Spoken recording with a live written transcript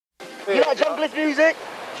You like junglist music?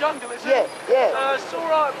 Jungle, is it? Yeah, yeah. It's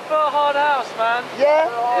alright for hard house, man. Yeah?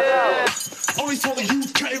 Yeah. Always for the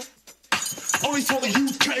UK. Always for the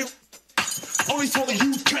UK. Always for the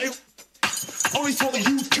UK. Always for the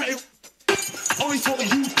UK. Always for the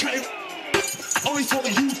UK. Always for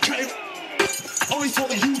the UK. Always for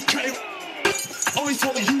the UK. Always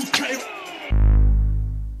for the UK.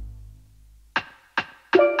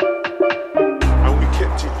 And we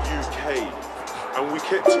kept it UK. And we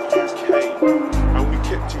kept it UK. And we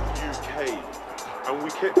kept it UK. And we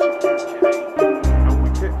kept it UK. And we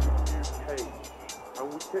kept it UK. And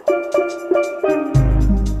we kept it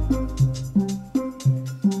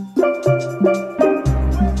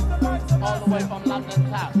all the way from London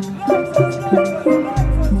South.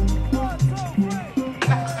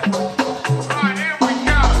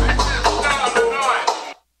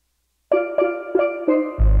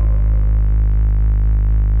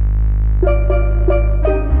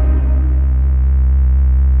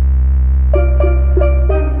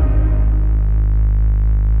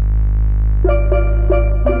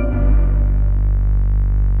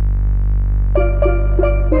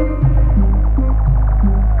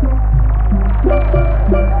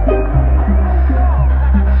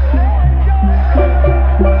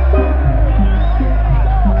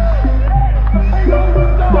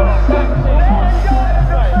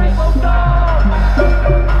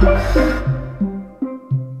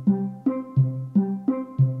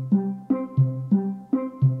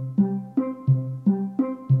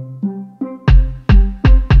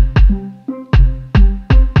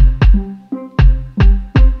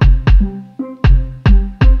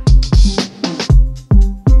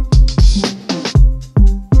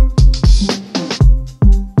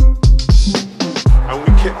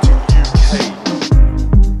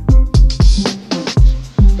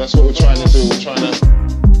 That's what we're trying to do.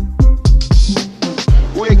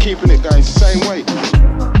 We're keeping it going the same way.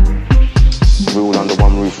 We're all under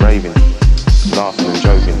one roof raving, laughing and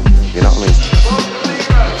joking, you know what I mean?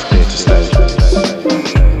 It's here to stay.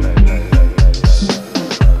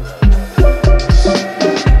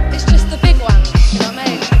 It's just the big one, you know what I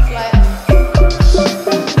mean? It's like...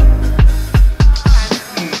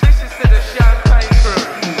 This is to the champagne crew.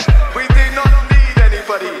 We do not need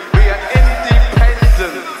anybody. We are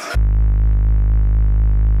independent.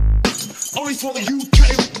 Always for the UK.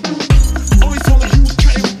 Always for the UK.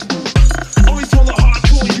 Always for the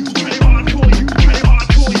hardcore UK. Hardcore UK.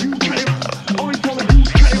 Hardcore UK. Always for the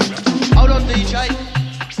UK. Hold on, DJ.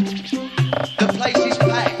 The place is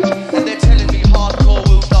packed, and they're telling me hardcore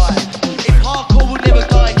will die. If hardcore will never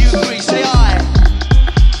die, you agree? Say aye.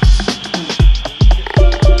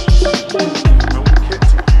 And we kept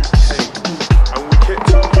it UK. And we kept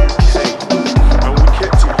it UK. And we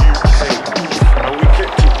kept it UK. And we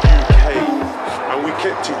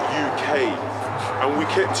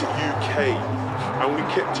kept it UK. And we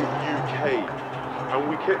kept it UK. And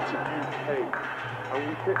we kept it UK. And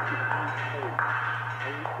we kept it UK. And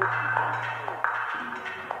we kept it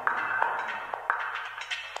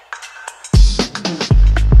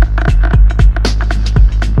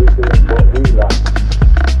We're doing what we like,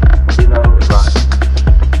 you know, like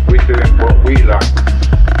we're doing what we like,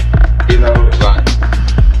 you know, like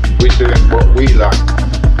we're doing what we like,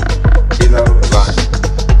 you know, like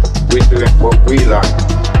we're doing what we like,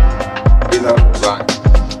 you know, like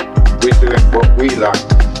we're doing what we like,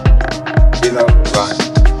 you know, like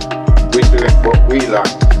we're doing what we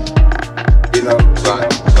like, you know, like.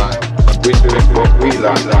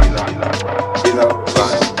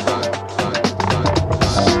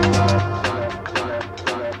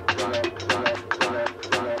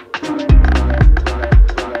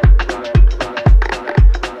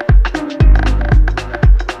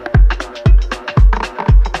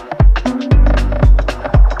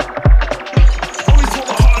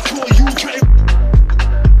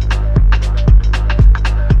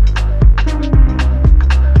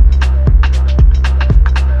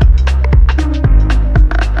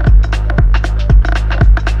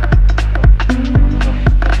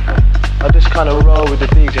 Kind of roll with the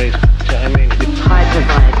DJs, do you know what I mean? Hyper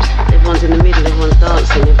vibes. Everyone's in the middle, everyone's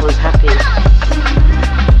dancing, everyone's happy.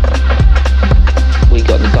 We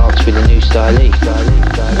got the dance with the new style.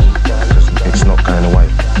 It's not going away.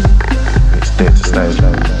 It's there to stay.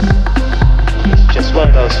 It's just one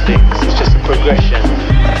of those things, it's just a progression.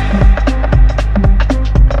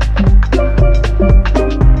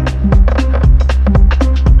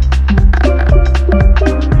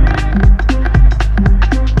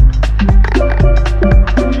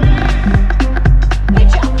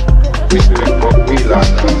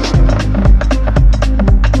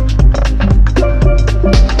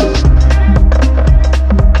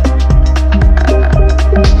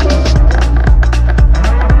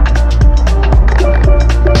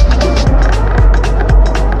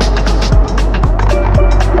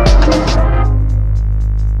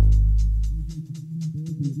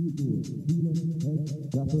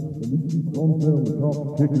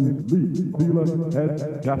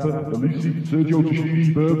 Sergio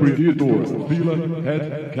Tashini, Burberry, Theodore. Fila,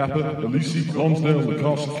 Head, Kappa, Elisi, Lonsdale,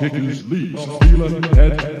 Lacoste, Kickers, Leeds. Fila,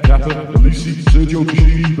 Head, Kappa, Elisi, Sergio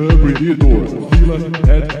Tashini, Burberry, Theodore. Fila,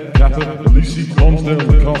 Head, Kappa, Elisi, Lonsdale,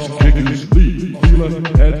 Lacoste, Kickers, Leeds. Fila,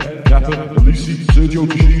 Head, Kappa, Elisi, Sergio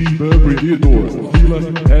Tashini, Burberry, Theodore. Fila,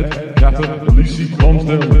 Head, Kappa, Elisi,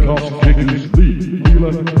 Lonsdale, Lacoste, Kickers, Leeds.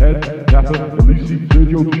 Fila, Head, Kappa, Elisi,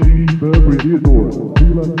 Sergio Tashini, Burberry, Theodore.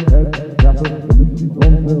 Fila, Head, Kappa, Elisi,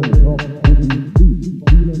 Lonsdale, Lacoste.